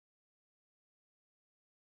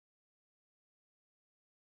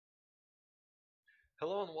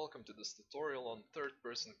Hello and welcome to this tutorial on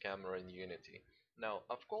third-person camera in Unity. Now,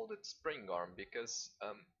 I've called it Spring Arm because,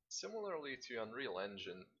 similarly to Unreal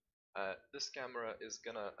Engine, this camera is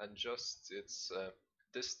gonna adjust its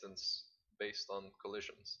distance based on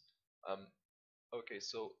collisions. Um, okay,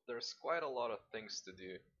 so there's quite a lot of things to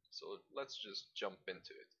do, so let's just jump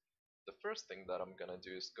into it. The first thing that I'm gonna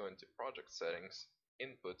do is go into Project Settings,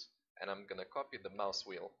 Input, and I'm gonna copy the mouse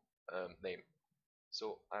wheel name.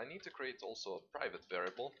 So I need to create also a private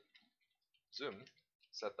variable, zoom,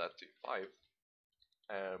 set that to 5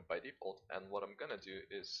 by default, and what I'm gonna do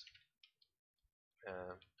is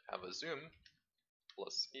have a zoom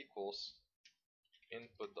plus equals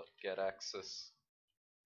input.getAxis,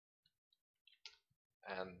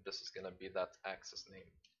 and this is gonna be that axis name.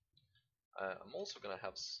 I'm also gonna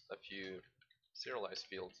have a few serialized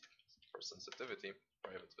fields for sensitivity,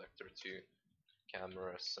 private vector to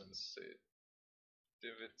camera sensitivity,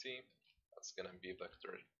 that's gonna be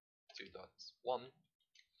vector 2.1.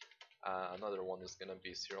 Another one is gonna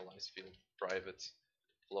be serialized field private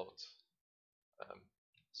float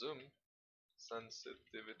zoom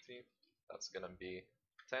sensitivity, that's gonna be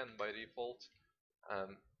 10 by default,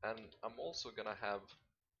 and I'm also gonna have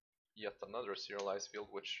yet another serialized field,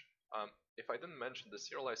 which if I didn't mention, the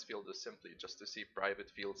serialized field is simply just to see private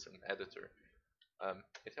fields in editor.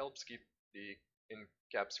 It helps keep the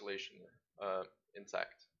encapsulation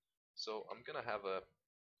intact. So I'm gonna have a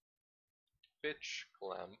pitch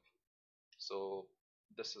clamp, so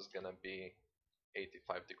this is gonna be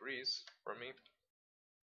 85 degrees for me.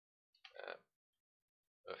 Uh,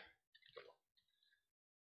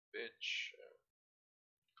 pitch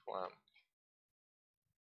clamp,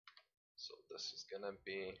 so this is gonna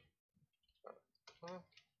be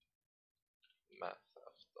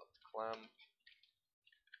mathf.clamp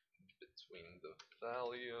between the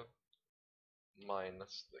value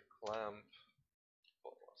minus the clamp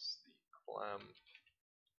plus the clamp,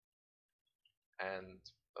 and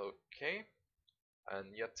okay.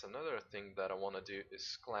 And yet another thing that I want to do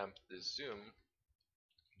is clamp the zoom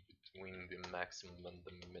between the maximum and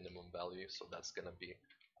the minimum value, so that's gonna be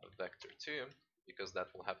a vector 2 because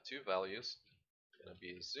that will have two values. It's gonna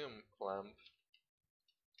be zoom clamp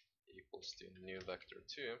equals to new vector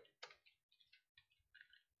 2.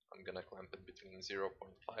 I'm gonna clamp it between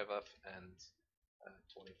 0.5f and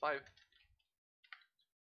 25,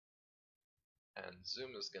 and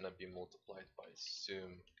zoom is gonna be multiplied by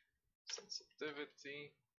zoom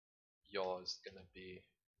sensitivity. Yaw is gonna be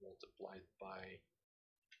multiplied by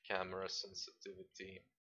camera sensitivity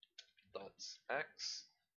dot x.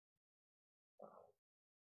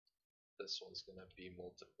 This one's gonna be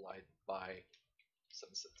multiplied by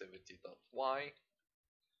sensitivity dot y,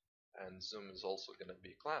 and zoom is also gonna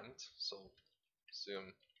be clamped, so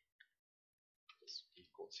zoom is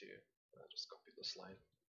equal to, I'll just copy this line.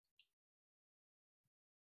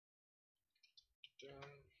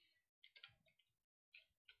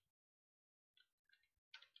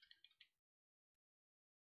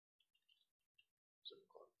 Zoom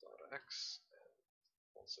clamp dot x, and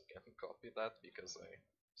once again copy that because I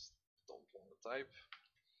don't want to type.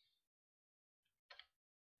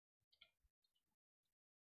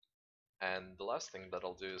 And the last thing that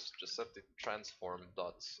I'll do is just set the transform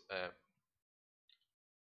dot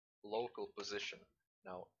local position.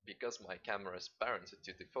 Now, because my camera is parented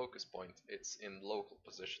to the focus point, it's in local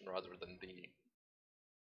position rather than the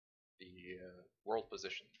world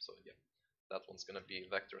position. So yeah, that one's gonna be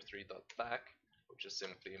vector3.back, which is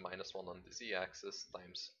simply -1 on the z-axis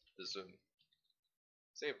times the zoom.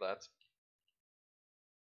 Save that.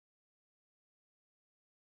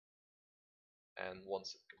 And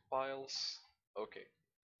once it compiles, okay.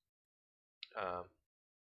 I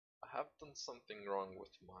have done something wrong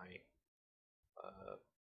with my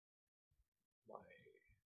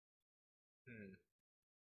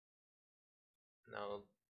now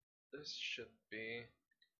this should be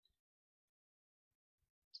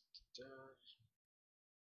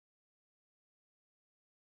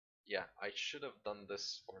yeah, I should have done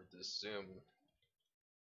this for the zoom.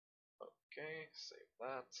 Okay, save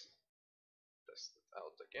that, test it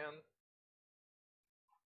out again,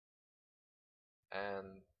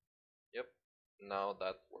 and yep, now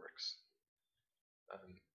that works.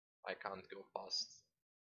 I can't go past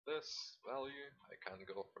this value, I can't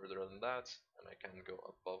go further than that, and I can't go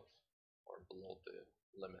above or below the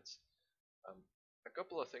limits. A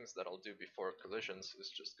couple of things that I'll do before collisions is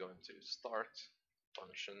just going to start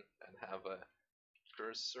function and have a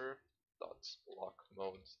cursor dot lock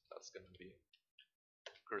mode. That's going to be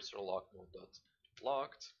cursor lock mode dot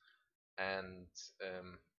locked, and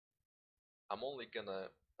I'm only gonna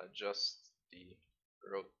adjust the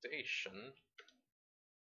rotation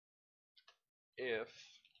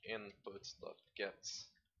if input.get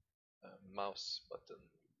mouse button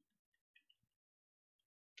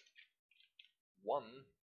 1,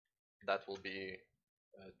 that will be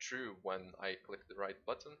true when I click the right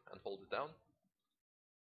button and hold it down.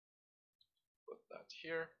 Put that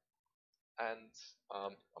here, and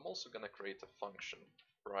I'm also gonna create a function,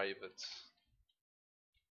 private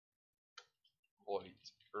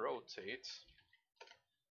void rotate,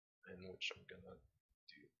 in which I'm gonna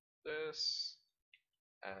do this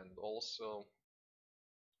and also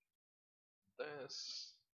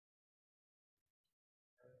this.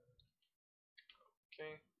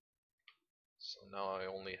 Okay, so now I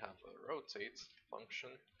only have a rotate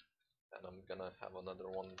function, and I'm gonna have another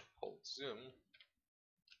one called zoom.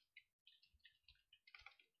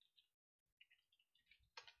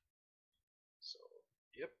 So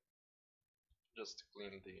yep, just to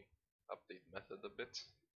clean the update method a bit,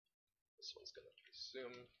 this one's gonna be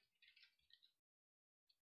zoom,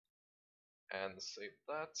 and save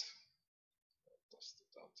that. Test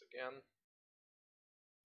it out again,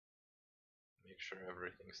 make sure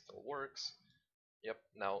everything still works. Yep,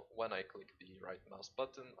 now when I click the right mouse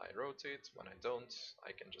button, I rotate. When I don't,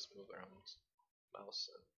 I can just move around mouse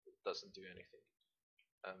and it doesn't do anything.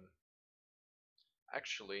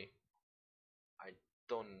 Actually, I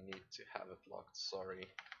don't need to have it locked, sorry.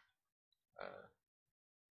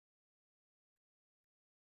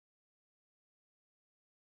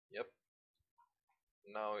 Yep,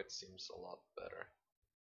 now it seems a lot better.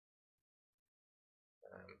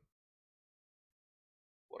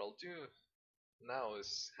 What I'll do now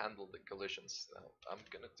is handle the collisions. Now I'm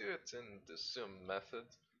gonna do it in the zoom method,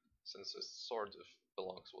 since it sort of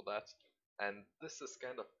belongs with that. And this is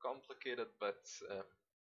kind of complicated, but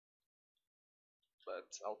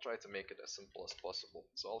I'll try to make it as simple as possible.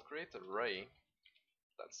 So I'll create an array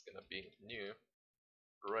that's gonna be new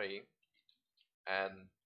array, and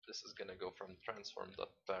this is gonna go from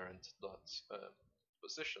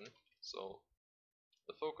transform.parent.position, so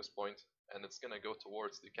the focus point, and it's gonna go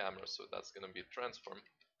towards the camera, so that's gonna be transform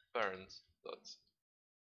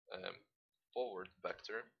parent.forward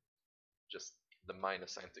vector, just the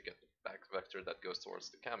minus sign to get the back vector that goes towards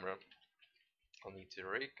the camera. I'll need to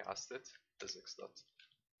raycast it,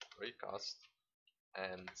 physics.raycast,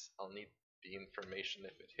 and I'll need the information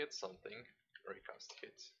if it hits something. Raycast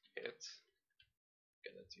hit.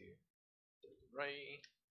 Gonna do the ray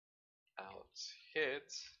out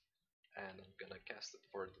hit, and I'm gonna cast it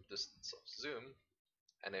for the distance of zoom.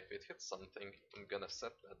 And if it hits something, I'm gonna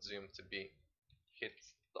set that zoom to be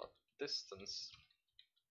hit.distance.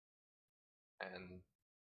 And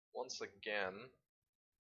once again,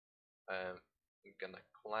 I'm gonna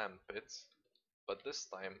clamp it, but this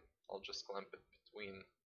time I'll just clamp it between.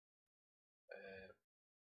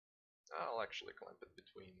 I'll actually clamp it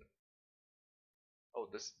between. Oh,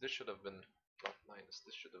 this should have been not minus.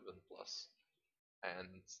 This should have been plus,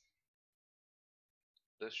 and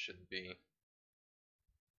this should be.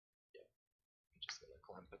 Yeah, I'm just gonna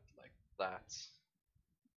clamp it like that.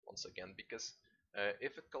 Once again, because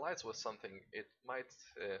if it collides with something, it might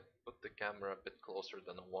put the camera a bit closer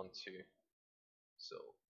than I want to.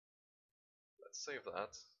 So let's save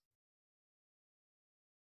that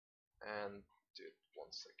and do it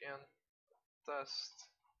once again. Test.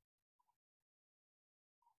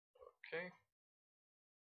 Okay.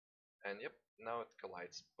 And yep, now it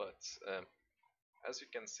collides. But as you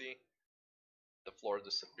can see, the floor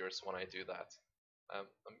disappears when I do that.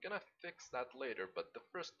 I'm gonna fix that later, but the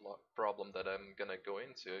first problem that I'm gonna go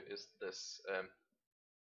into is this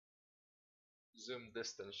zoom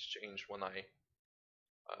distance change when I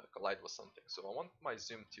collide with something. So I want my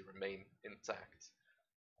zoom to remain intact.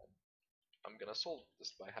 I'm gonna solve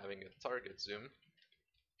this by having a target zoom,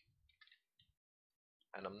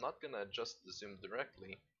 and I'm not gonna adjust the zoom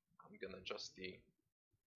directly. I'm gonna adjust the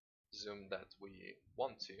zoom that we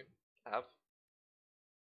want to have.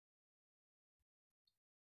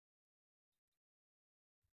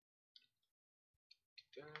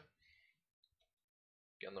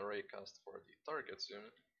 Gonna raycast for the target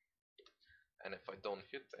zoom, and if I don't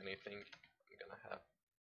hit anything, I'm gonna have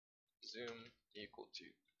zoom equal to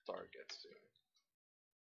target zoom.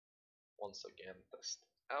 Once again, test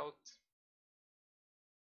out.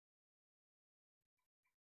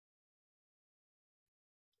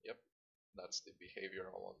 Yep, that's the behavior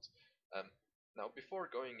I want. Now, before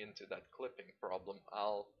going into that clipping problem,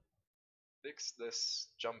 I'll fix this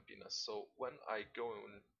jumpiness. So when I go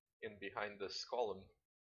in behind this column,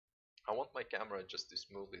 I want my camera just to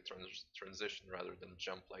smoothly transition rather than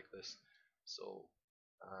jump like this. So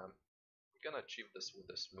I'm gonna achieve this with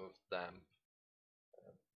a smooth damp.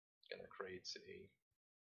 I'm gonna create a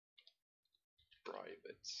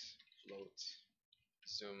private float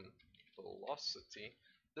zoom velocity.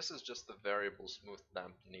 This is just the variable smooth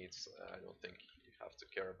damp needs. I don't think you have to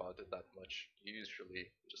care about it that much. You usually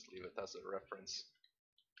just leave it as a reference.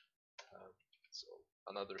 Uh, so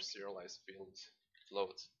another serialized field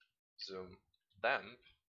float zoom damp.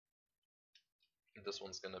 This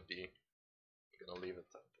one's gonna leave it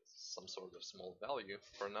at some sort of small value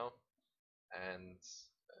for now. And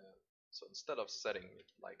so instead of setting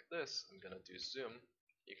it like this, I'm gonna do zoom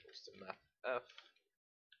equals to mathf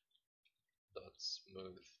dot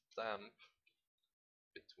smooth damp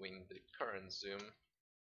between the current zoom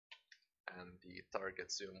and the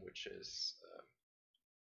target zoom, which is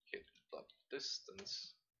hit dot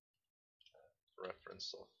distance,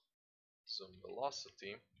 reference of zoom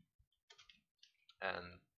velocity,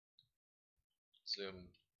 and zoom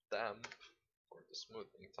damp for the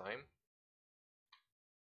smoothing time.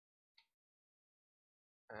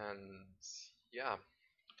 And yeah,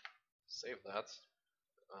 save that.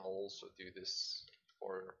 I'll also do this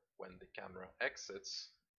for when the camera exits.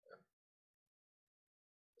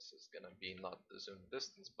 This is gonna be not the zoom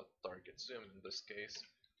distance but target zoom in this case.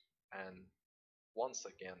 And once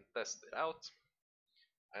again test it out,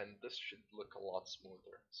 and this should look a lot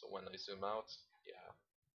smoother. So when I zoom out, yeah,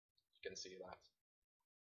 you can see that.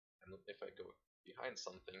 And if I go behind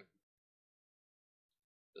something,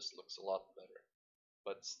 this looks a lot better.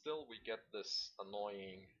 But still we get this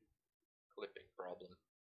annoying clipping problem.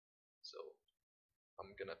 So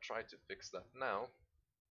I'm gonna try to fix that now.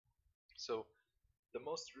 So the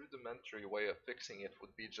most rudimentary way of fixing it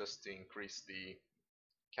would be just to increase the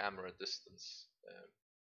camera distance,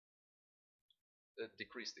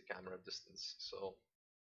 decrease the camera distance. So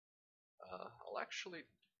I'll actually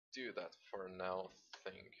do that for now, I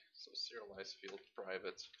think. So serialize field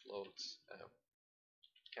private float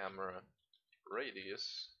camera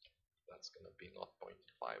radius, that's gonna be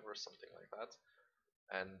 0.5 or something like that.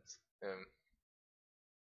 And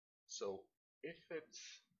so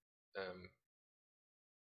um,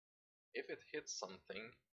 if it hits something,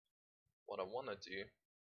 what I want to do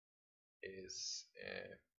is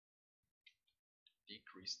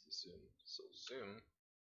decrease the zoom. So zoom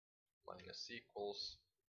minus equals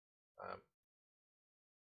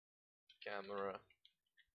camera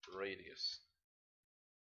radius.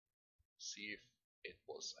 See if it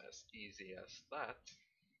was as easy as that.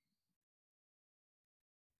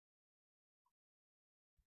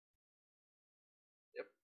 Yep,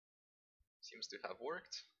 seems to have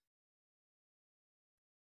worked.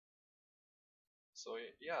 So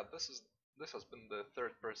yeah, this has been the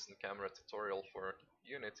third-person camera tutorial for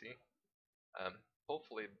Unity.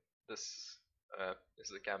 Hopefully this is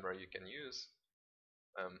the camera you can use.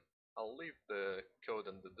 I'll leave the code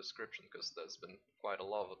in the description because there's been quite a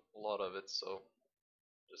lot of it, so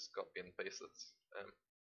just copy and paste it.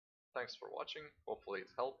 Thanks for watching, hopefully it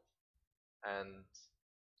helped, and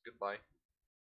goodbye.